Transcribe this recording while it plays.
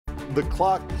The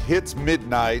clock hits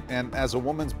midnight, and as a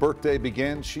woman's birthday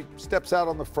begins, she steps out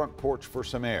on the front porch for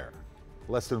some air.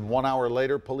 Less than 1 hour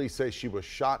later, police say she was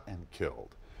shot and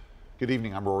killed. Good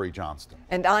evening, I'm Rory Johnston.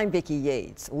 And I'm Vicki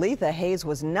Yates. Letha Hayes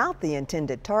was not the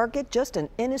intended target, just an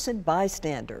innocent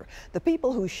bystander. The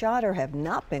people who shot her have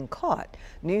not been caught.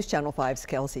 News Channel 5's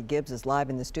Kelsey Gibbs is live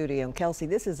in the studio. And Kelsey,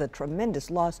 this is a tremendous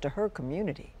loss to her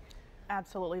community.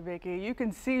 Absolutely, Vicki. You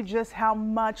can see just how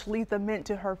much Letha meant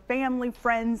to her family,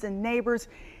 friends, and neighbors.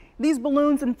 These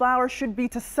balloons and flowers should be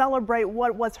to celebrate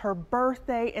what was her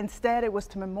birthday. Instead, it was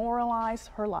to memorialize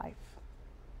her life.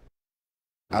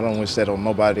 I don't wish that on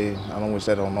nobody. I don't wish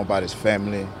that on nobody's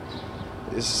family.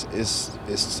 It's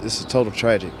a total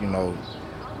tragic, you know.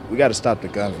 We got to stop the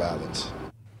gun violence.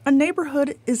 A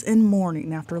neighborhood is in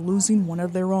mourning after losing one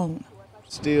of their own.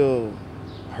 Still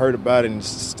heard about it and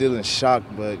still in shock,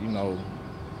 but you know,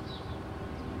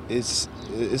 it's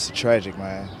tragic,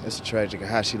 man. It's tragic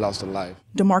how she lost her life.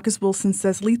 DeMarcus Wilson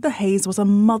says Letha Hayes was a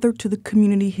mother to the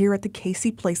community here at the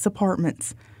Casey Place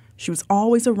Apartments. She was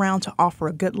always around to offer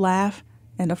a good laugh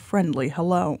and a friendly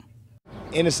hello.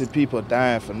 Innocent people are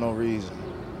dying for no reason,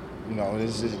 you know,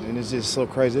 and it's just so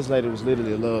crazy. This lady was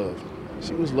literally loved.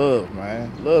 She was loved,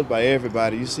 man, loved by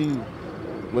everybody. You see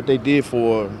what they did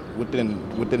for her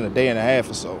within a day and a half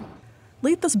or so.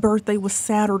 Letha's birthday was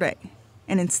Saturday,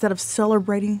 and instead of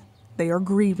celebrating, they are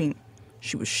grieving.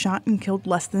 She was shot and killed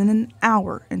less than an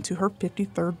hour into her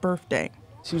 53rd birthday.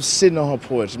 She was sitting on her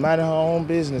porch, minding her own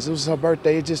business. It was her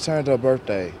birthday. It just turned her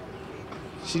birthday.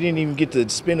 She didn't even get to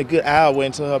spend a good hour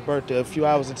into her birthday, a few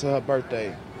hours into her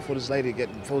birthday, before this lady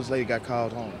got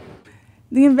called home.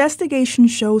 The investigation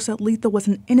shows that Letha was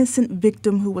an innocent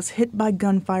victim who was hit by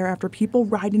gunfire after people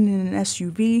riding in an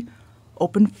SUV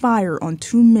opened fire on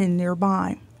two men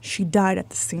nearby. She died at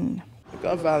the scene. The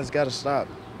gun violence got to stop.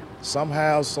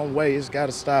 Somehow, some way, it's got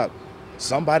to stop.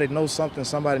 Somebody knows something.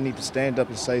 Somebody needs to stand up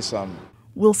and say something.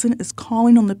 Wilson is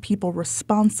calling on the people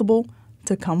responsible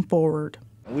to come forward.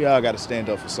 We all got to stand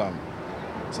up for something.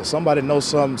 So somebody knows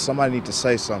something. Somebody needs to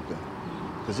say something.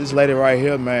 Because this lady right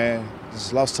here, man,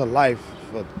 just lost her life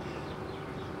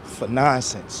for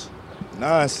nonsense.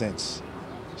 Nonsense.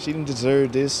 She didn't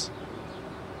deserve this.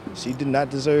 She did not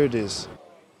deserve this.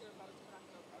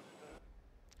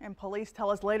 And police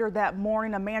tell us later that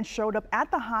morning a man showed up at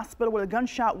the hospital with a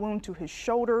gunshot wound to his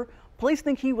shoulder. Police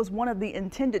think he was one of the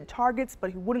intended targets, but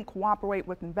he wouldn't cooperate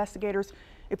with investigators.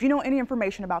 If you know any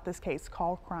information about this case,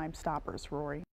 call Crime Stoppers. Rory.